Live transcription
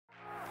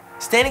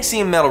Standing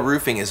seam metal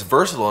roofing is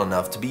versatile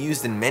enough to be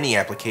used in many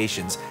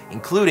applications,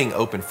 including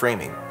open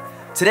framing.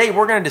 Today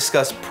we're going to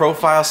discuss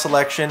profile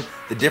selection,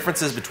 the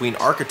differences between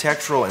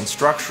architectural and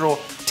structural,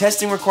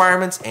 testing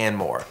requirements, and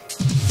more.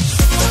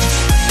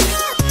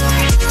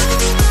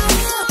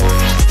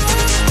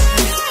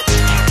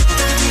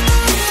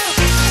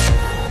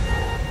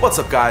 What's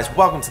up guys,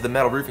 welcome to the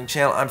Metal Roofing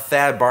channel. I'm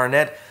Thad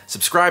Barnett.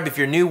 Subscribe if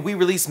you're new. We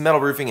release metal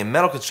roofing and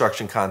metal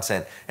construction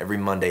content every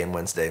Monday and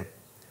Wednesday.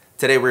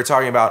 Today we're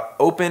talking about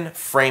open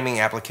framing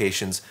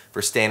applications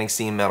for standing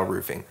seam metal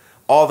roofing.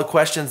 All the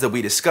questions that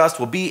we discussed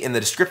will be in the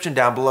description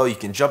down below. You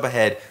can jump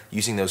ahead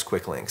using those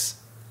quick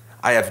links.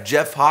 I have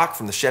Jeff Hock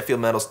from the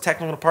Sheffield Metals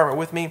Technical Department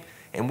with me,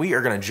 and we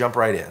are going to jump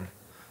right in.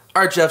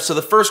 All right, Jeff, so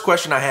the first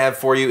question I have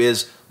for you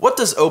is, what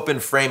does open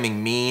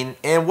framing mean,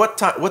 and what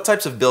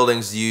types of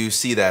buildings do you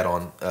see that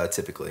on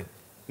typically?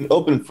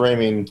 Open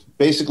framing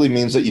basically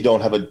means that you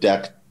don't have a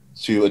deck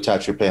to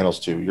attach your panels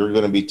to. You're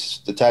going to be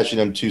attaching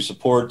them to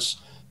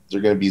supports. They're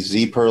going to be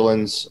Z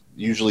purlins,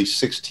 usually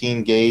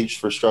 16 gauge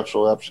for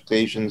structural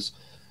applications.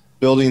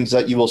 Buildings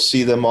that you will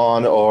see them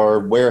on are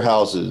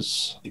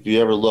warehouses. If you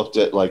ever looked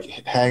at like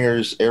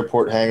hangars,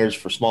 airport hangars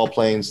for small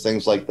planes,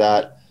 things like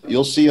that,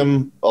 you'll see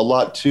them a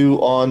lot too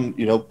on,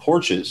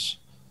 porches.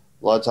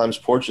 A lot of times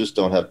porches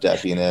don't have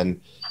decking, and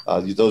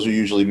those are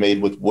usually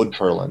made with wood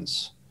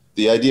purlins.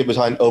 The idea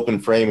behind open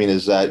framing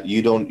is that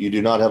you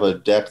do not have a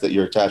deck that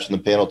you're attaching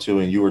the panel to,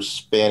 and you are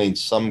spanning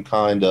some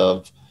kind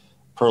of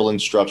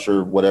purlin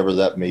structure, whatever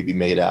that may be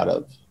made out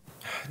of.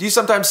 Do you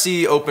sometimes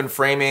see open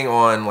framing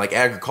on like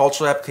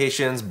agricultural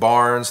applications,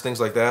 barns, things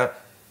like that?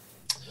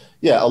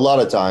 Yeah, a lot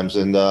of times,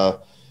 and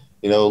a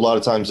lot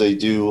of times they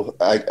do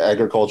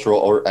agricultural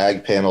or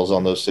ag panels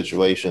on those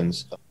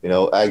situations.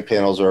 Ag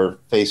panels are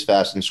face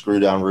fastened screw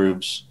down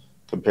roofs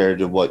compared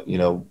to what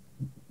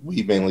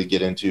we mainly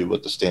get into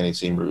with the standing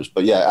seam roofs.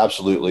 But yeah,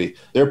 absolutely.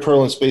 Their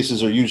purlin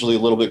spaces are usually a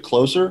little bit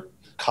closer.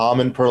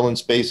 Common purlin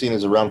spacing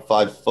is around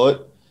 5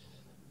 foot.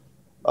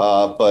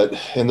 But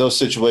in those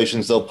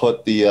situations, they'll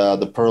put the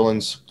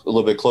purlins a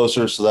little bit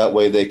closer so that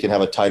way they can have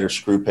a tighter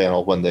screw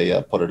panel when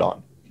they put it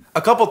on.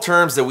 A couple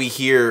terms that we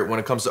hear when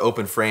it comes to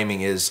open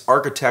framing is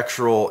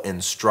architectural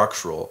and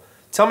structural.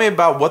 Tell me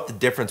about what the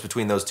difference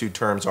between those two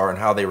terms are and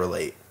how they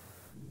relate.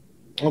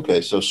 Okay,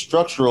 so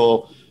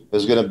structural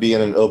is going to be in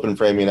an open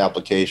framing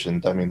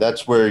application. I mean,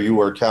 that's where you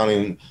are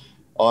counting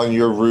on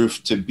your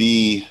roof to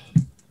be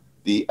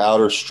the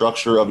outer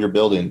structure of your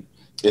building.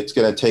 It's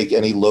going to take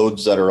any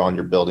loads that are on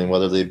your building,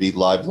 whether they be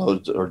live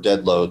loads or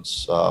dead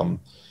loads,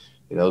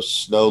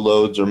 snow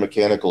loads or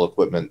mechanical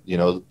equipment.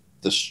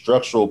 The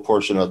structural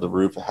portion of the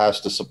roof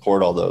has to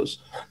support all those.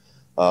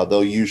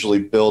 They'll usually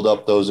build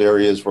up those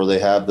areas where they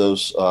have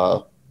those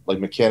like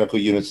mechanical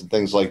units and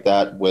things like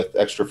that with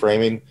extra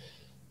framing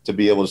to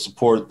be able to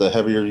support the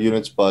heavier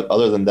units. But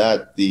other than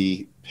that,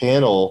 the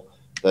panel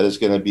that is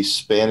going to be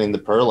spanning the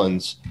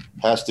purlins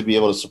has to be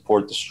able to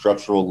support the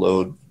structural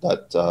load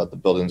that the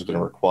building is going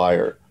to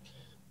require.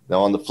 Now,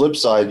 on the flip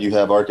side, you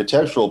have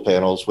architectural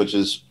panels, which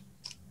is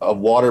a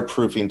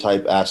waterproofing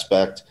type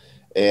aspect,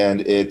 and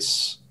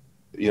it's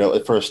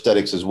for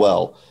aesthetics as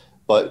well.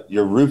 But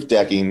your roof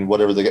decking,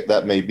 whatever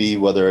that may be,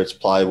 whether it's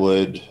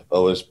plywood,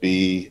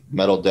 OSB,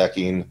 metal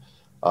decking,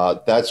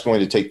 that's going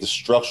to take the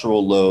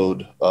structural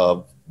load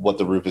of what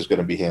the roof is going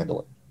to be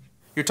handling.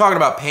 You're talking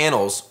about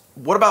panels.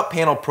 What about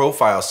panel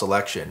profile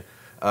selection?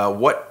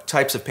 What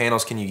types of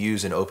panels can you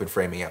use in open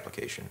framing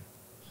application?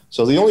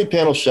 So the only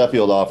panel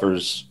Sheffield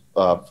offers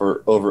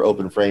for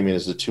open framing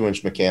is the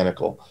 2-inch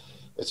mechanical.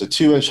 It's a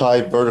 2-inch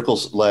high vertical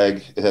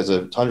leg. It has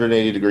a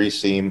 180-degree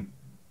seam,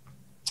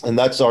 and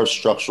that's our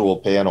structural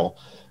panel.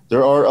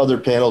 There are other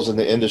panels in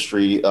the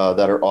industry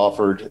that are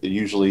offered.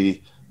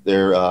 Usually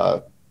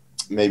they're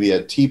maybe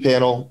a T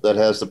panel that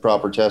has the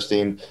proper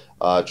testing,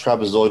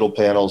 trapezoidal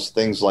panels,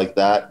 things like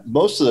that.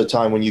 Most of the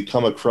time when you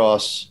come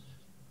across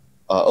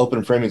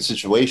open framing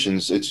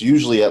situations, it's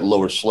usually at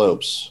lower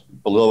slopes,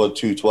 below a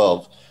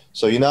 212.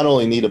 So you not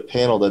only need a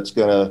panel that's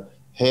going to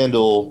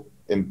handle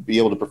and be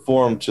able to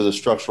perform to the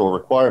structural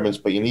requirements,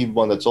 but you need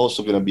one that's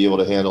also going to be able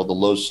to handle the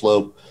low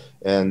slope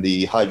and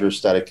the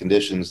hydrostatic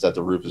conditions that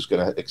the roof is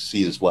going to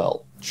exceed as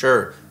well.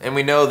 Sure, and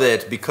we know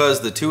that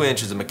because the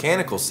 2-inch is a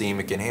mechanical seam,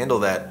 it can handle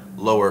that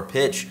lower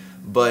pitch.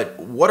 But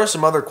what are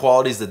some other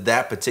qualities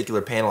that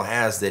particular panel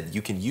has that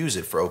you can use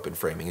it for open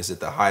framing? Is it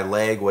the high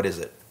leg? What is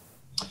it?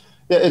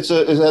 Yeah, it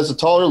has a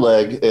taller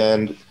leg,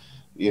 and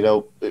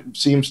it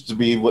seems to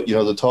be what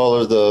the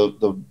taller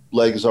the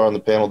legs are on the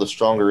panel, the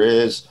stronger it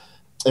is.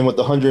 And with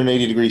the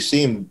 180-degree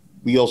seam,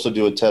 we also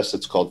do a test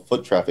that's called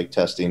foot traffic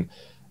testing,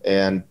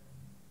 and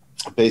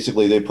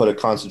basically they put a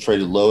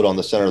concentrated load on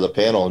the center of the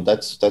panel, and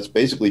that's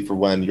basically for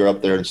when you're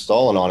up there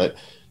installing on it.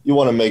 You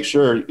want to make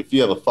sure if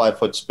you have a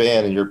 5-foot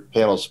span and your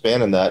panel is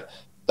spanning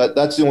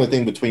that's the only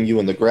thing between you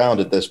and the ground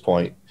at this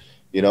point.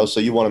 So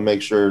you want to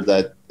make sure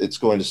that it's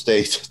going to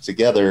stay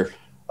together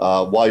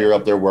while you're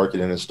up there working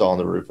and installing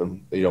the roof,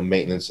 and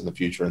maintenance in the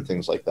future and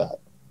things like that.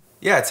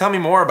 Yeah, tell me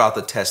more about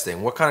the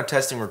testing. What kind of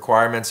testing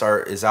requirements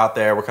is out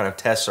there? What kind of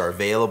tests are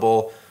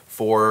available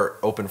for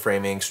open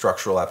framing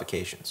structural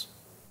applications?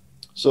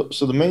 So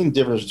the main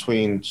difference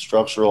between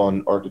structural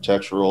and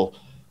architectural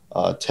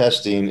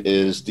testing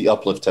is the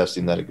uplift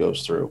testing that it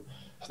goes through.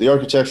 The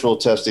architectural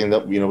testing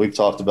that we've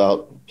talked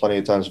about plenty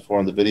of times before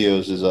in the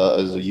videos is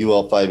a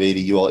UL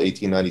 580, UL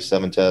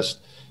 1897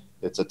 test.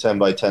 It's a 10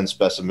 by 10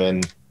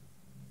 specimen.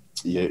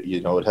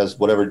 It has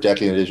whatever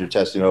decking it is you're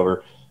testing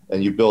over,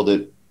 and you build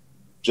it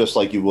just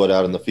like you would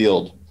out in the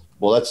field.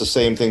 Well, that's the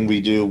same thing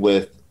we do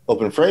with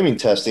open framing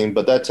testing,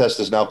 but that test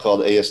is now called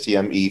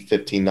ASTM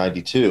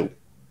E1592.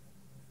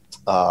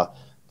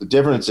 The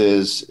difference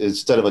is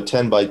instead of a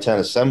 10 by 10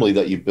 assembly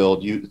that you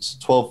build, it's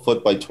 12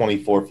 foot by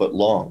 24 foot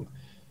long.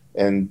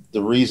 And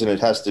the reason it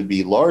has to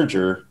be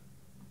larger,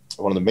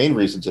 one of the main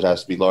reasons it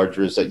has to be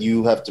larger, is that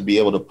you have to be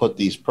able to put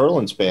these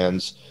purlin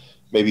spans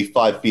maybe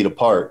 5 feet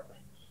apart.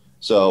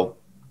 So,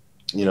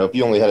 if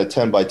you only had a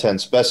 10 by 10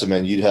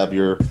 specimen, you'd have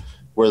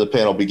where the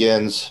panel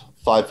begins,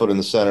 5 foot in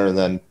the center, and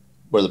then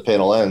where the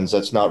panel ends.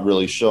 That's not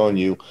really showing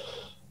you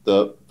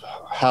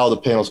how the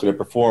panel's going to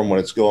perform when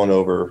it's going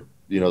over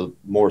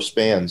more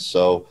spans.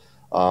 So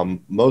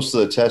most of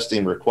the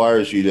testing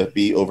requires you to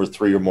be over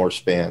 3 or more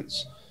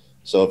spans.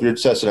 So if you're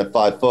testing at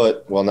 5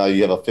 foot, well, now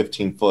you have a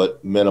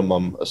 15-foot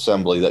minimum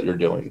assembly that you're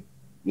doing.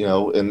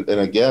 And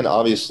again,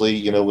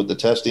 obviously, with the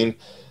testing,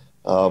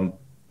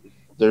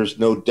 there's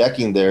no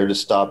decking there to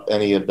stop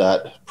any of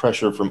that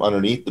pressure from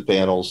underneath the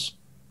panels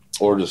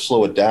or to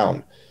slow it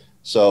down.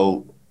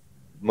 So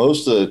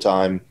most of the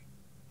time,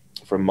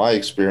 from my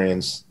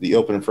experience, the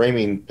open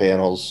framing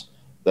panels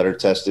that are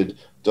tested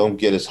don't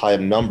get as high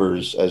of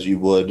numbers as you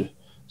would,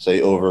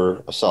 say,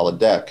 over a solid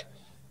deck.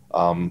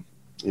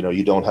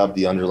 You don't have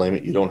the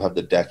underlayment, you don't have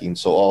the decking,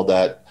 so all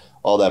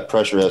that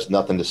pressure has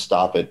nothing to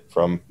stop it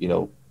from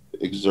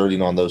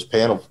exerting on those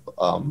panel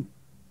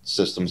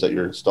systems that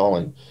you're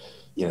installing.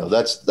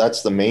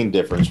 That's the main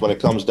difference. When it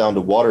comes down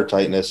to water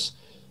tightness,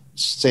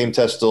 same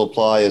tests still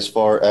apply as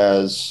far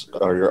as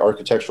your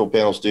architectural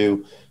panels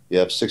do. You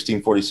have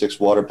 1646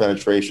 water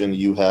penetration,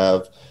 you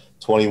have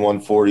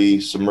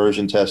 2140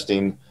 submersion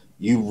testing.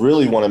 You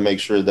really want to make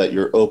sure that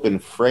your open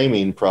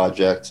framing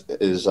project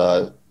is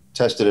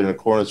tested in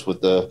accordance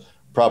with the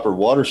proper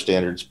water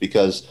standards,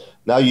 because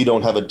now you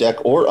don't have a deck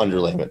or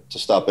underlayment to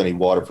stop any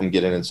water from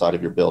getting inside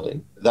of your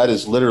building. That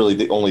is literally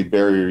the only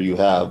barrier you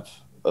have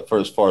for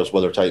as far as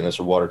weather tightness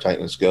or water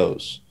tightness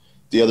goes.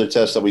 The other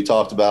test that we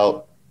talked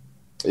about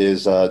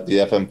is the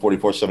FM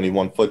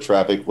 4471 foot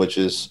traffic, which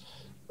is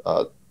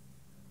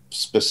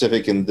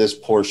specific in this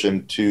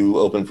portion to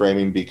open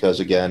framing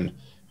because, again,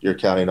 you're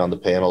counting on the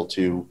panel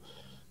to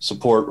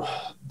support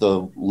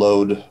the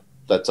load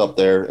that's up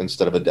there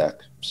instead of a deck.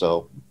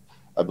 So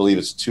I believe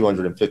it's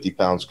 250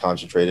 pounds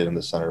concentrated in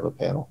the center of a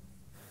panel.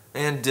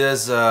 And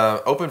does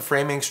open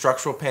framing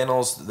structural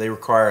panels, they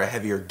require a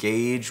heavier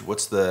gauge?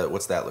 What's that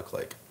look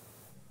like?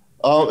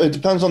 It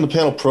depends on the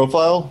panel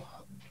profile.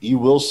 You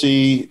will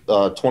see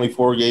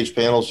 24 gauge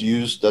panels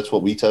used. That's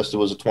what we tested,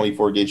 was a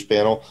 24 gauge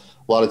panel.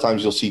 A lot of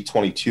times you'll see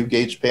 22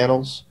 gauge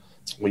panels.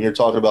 When you're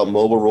talking about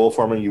mobile roll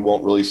forming, you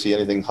won't really see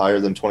anything higher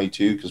than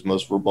 22 because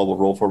most mobile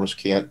roll formers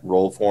can't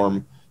roll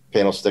form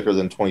panels thicker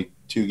than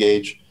 22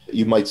 gauge.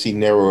 You might see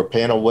narrower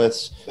panel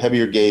widths,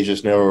 heavier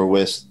gauges, narrower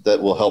widths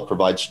that will help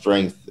provide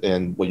strength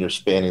when you're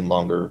spanning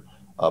longer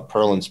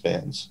purlin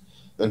spans.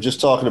 And just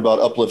talking about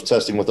uplift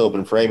testing with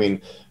open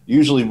framing,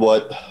 usually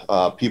what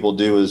people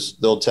do is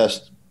they'll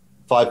test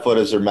 5 foot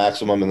as their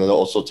maximum, and then they'll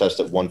also test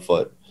at 1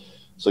 foot.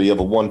 So you have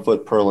a 1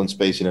 foot purlin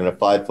spacing and a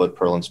 5 foot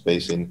purlin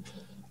spacing.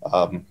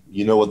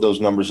 You know what those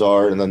numbers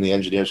are, and then the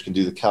engineers can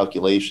do the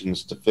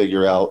calculations to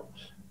figure out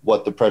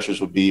what the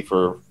pressures would be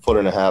for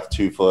 1.5 foot,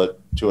 2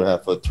 foot,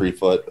 2.5 foot, 3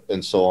 foot,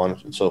 and so on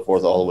and so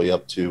forth, all the way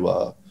up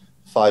to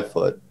 5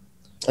 foot.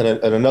 And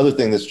another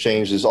thing that's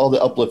changed is all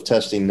the uplift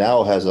testing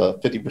now has a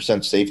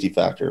 50% safety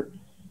factor.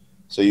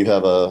 So you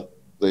have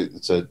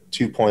it's a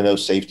 2.0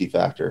 safety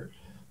factor.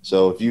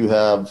 So if you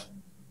have,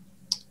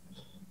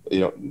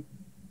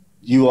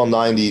 UL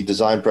 90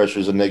 design pressure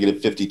is a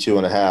negative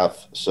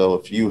 52.5. So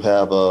if you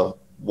have a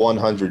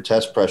 100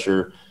 test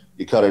pressure,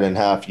 you cut it in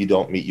half, you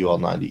don't meet UL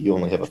 90. You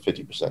only have a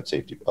 50%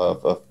 safety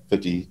of a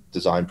 50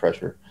 design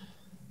pressure.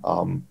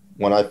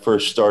 When I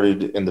first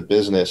started in the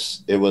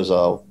business, it was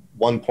a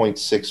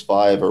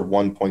 1.65 or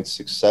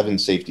 1.67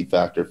 safety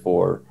factor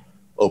for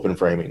open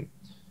framing.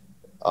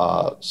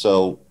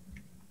 So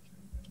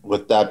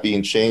with that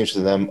being changed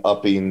and them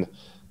upping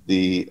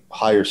the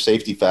higher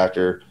safety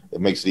factor, it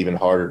makes it even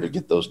harder to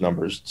get those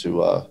numbers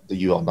to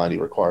the UL 90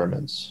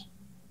 requirements.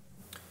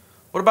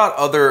 What about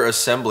other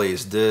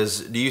assemblies?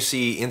 Do you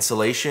see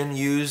insulation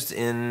used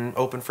in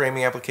open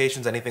framing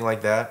applications, anything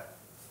like that?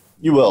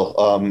 You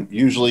will.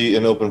 Usually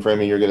in open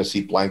framing, you're going to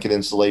see blanket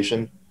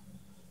insulation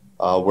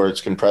where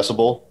it's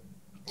compressible.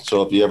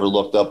 So if you ever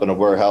looked up in a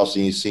warehouse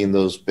and you've seen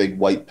those big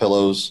white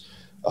pillows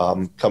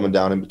coming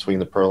down in between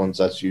the purlins,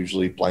 that's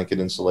usually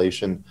blanket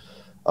insulation.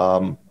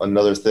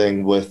 Another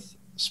thing with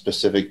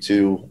specific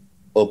to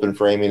open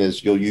framing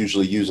is you'll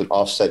usually use an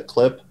offset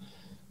clip.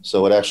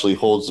 So it actually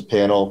holds the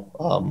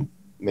panel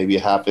maybe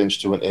a ½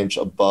 inch to an inch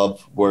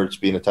above where it's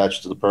being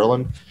attached to the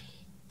purlin.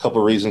 A couple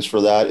of reasons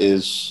for that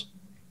is,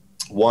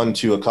 one,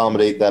 to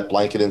accommodate that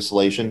blanket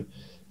insulation,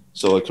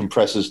 so it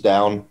compresses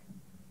down,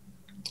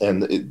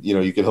 and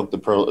you can hook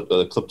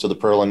the clip to the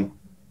purlin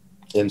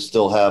and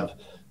still have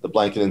the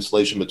blanket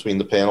insulation between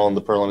the panel and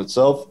the purlin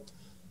itself.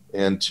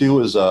 And two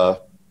is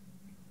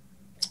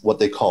what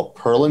they call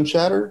purlin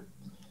chatter,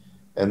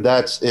 and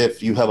that's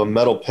if you have a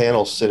metal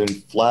panel sitting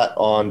flat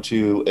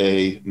onto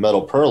a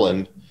metal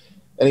purlin,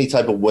 any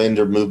type of wind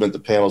or movement the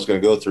panel is going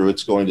to go through,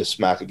 it's going to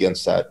smack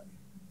against that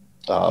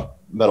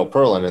metal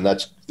purlin,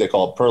 and they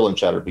call it purlin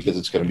chatter because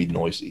it's going to be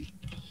noisy.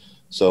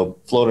 So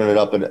floating it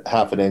up in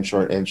 ½ an inch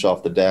or an inch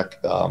off the deck,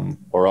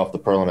 or off the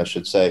purlin, I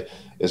should say,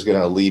 is going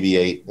to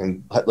alleviate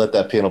and let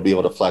that panel be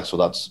able to flex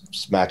without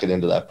smacking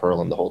into that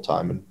purlin the whole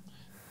time.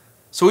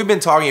 So we've been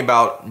talking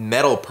about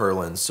metal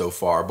purlins so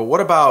far, but what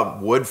about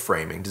wood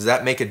framing? Does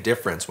that make a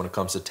difference when it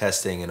comes to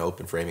testing and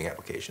open framing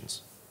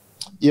applications?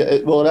 Yeah,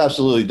 it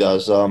absolutely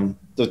does.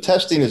 The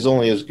testing is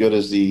only as good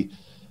as the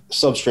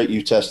substrate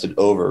you tested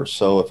over.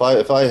 So if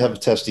I have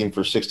testing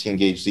for 16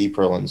 gauge Z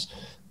purlins,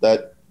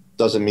 that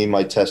doesn't mean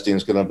my testing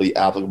is going to be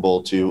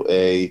applicable to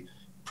a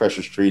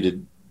pressure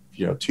treated,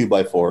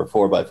 2x4 or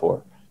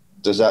 4x4.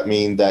 Does that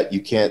mean that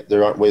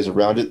there aren't ways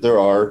around it? There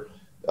are.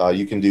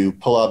 You can do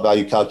pull-out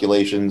value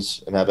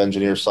calculations and have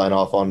engineers sign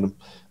off on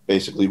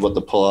basically what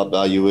the pull-out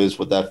value is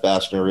with that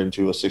fastener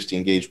into a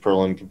 16 gauge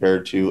purlin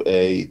compared to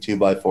a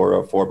 2x4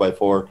 or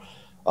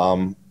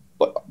 4x4.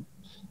 But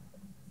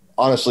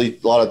honestly,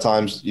 a lot of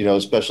times,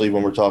 especially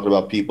when we're talking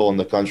about people in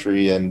the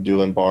country and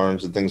doing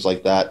barns and things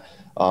like that,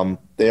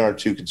 they aren't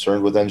too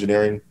concerned with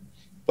engineering.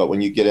 But when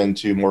you get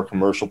into more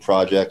commercial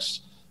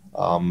projects,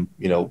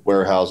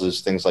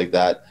 warehouses, things like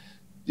that,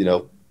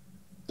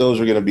 those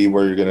are going to be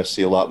where you're going to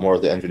see a lot more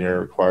of the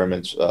engineering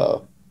requirements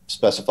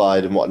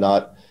specified and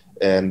whatnot.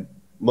 And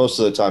most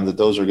of the time that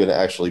those are going to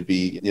actually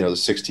be, the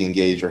 16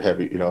 gauge or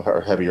heavy,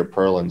 or heavier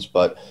purlins.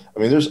 But I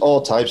mean, there's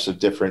all types of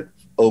different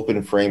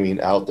open framing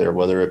out there,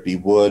 whether it be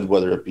wood,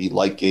 whether it be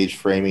light gauge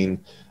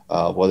framing,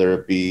 whether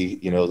it be,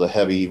 the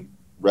heavy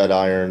red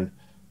iron,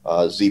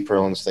 Z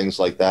purlins, things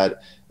like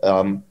that.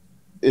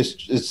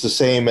 It's the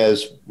same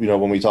as,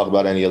 when we talk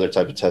about any other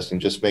type of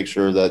testing. Just make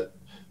sure that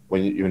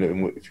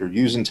if you're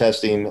using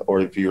testing or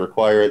if you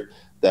require it,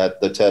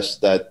 that the test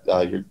that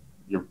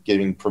you're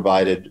getting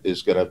provided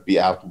is going to be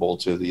applicable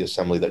to the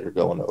assembly that you're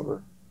going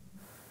over.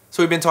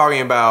 So we've been talking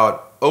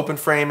about open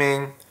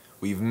framing.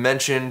 We've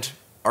mentioned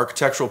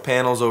architectural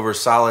panels over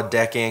solid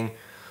decking.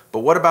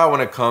 But what about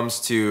when it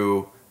comes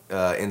to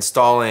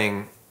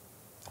installing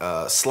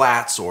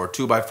slats or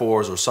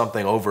 2x4s or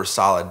something over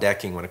solid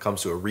decking when it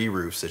comes to a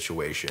re-roof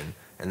situation,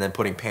 and then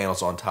putting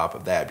panels on top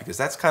of that? Because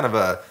that's kind of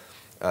a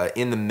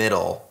in the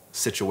middle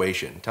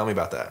situation. Tell me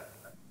about that.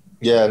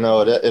 Yeah,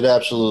 no, it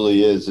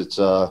absolutely is. It's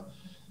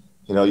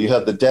you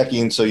have the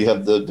decking, so you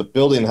have the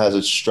building has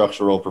its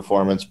structural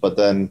performance, but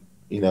then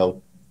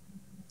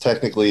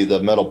technically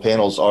the metal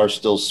panels are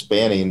still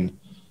spanning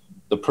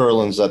the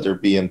purlins that they're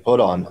being put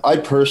on. I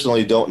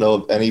personally don't know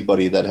of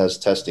anybody that has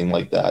testing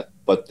like that,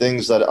 but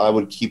things that I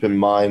would keep in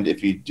mind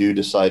if you do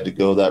decide to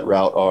go that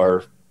route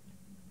are,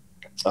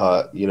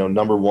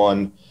 number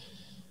one,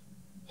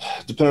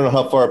 depending on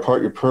how far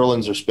apart your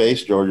purlins are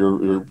spaced, or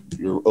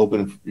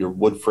your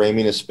wood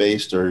framing is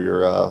spaced, or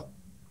your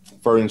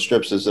furring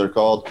strips, as they're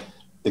called.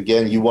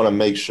 Again, you want to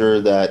make sure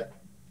that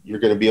you're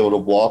going to be able to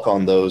walk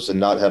on those and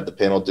not have the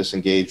panel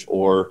disengage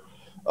or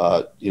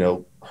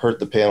hurt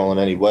the panel in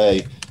any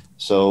way.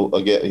 So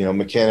again,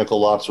 mechanical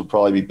locks would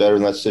probably be better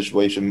in that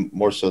situation,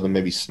 more so than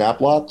maybe snap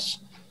locks,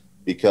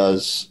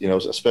 because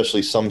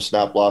especially some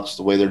snap locks,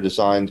 the way they're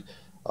designed,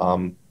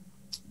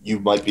 you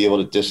might be able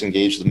to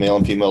disengage the male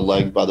and female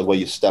leg by the way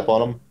you step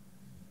on them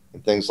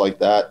and things like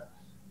that.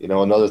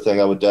 Another thing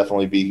I would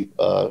definitely be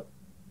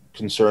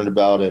concerned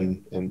about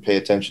and pay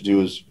attention to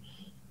is,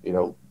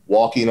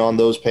 walking on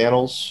those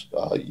panels.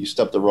 You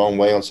step the wrong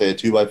way on, say, a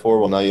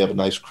 2x4. Well, now you have a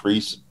nice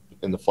crease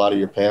in the flat of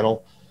your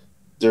panel.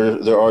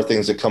 There are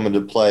things that come into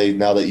play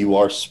now that you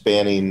are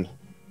spanning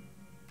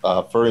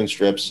furring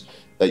strips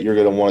that you're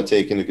going to want to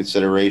take into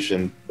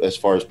consideration as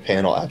far as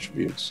panel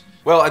attributes.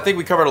 Well, I think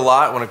we covered a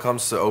lot when it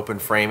comes to open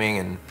framing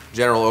and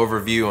general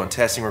overview on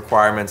testing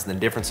requirements and the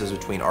differences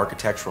between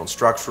architectural and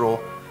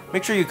structural.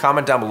 Make sure you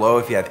comment down below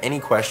if you have any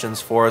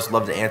questions for us.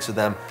 Love to answer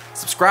them.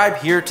 Subscribe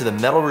here to the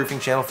Metal Roofing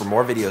channel for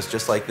more videos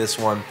just like this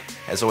one.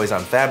 As always,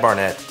 I'm Thad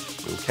Barnett.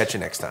 We will catch you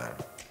next time.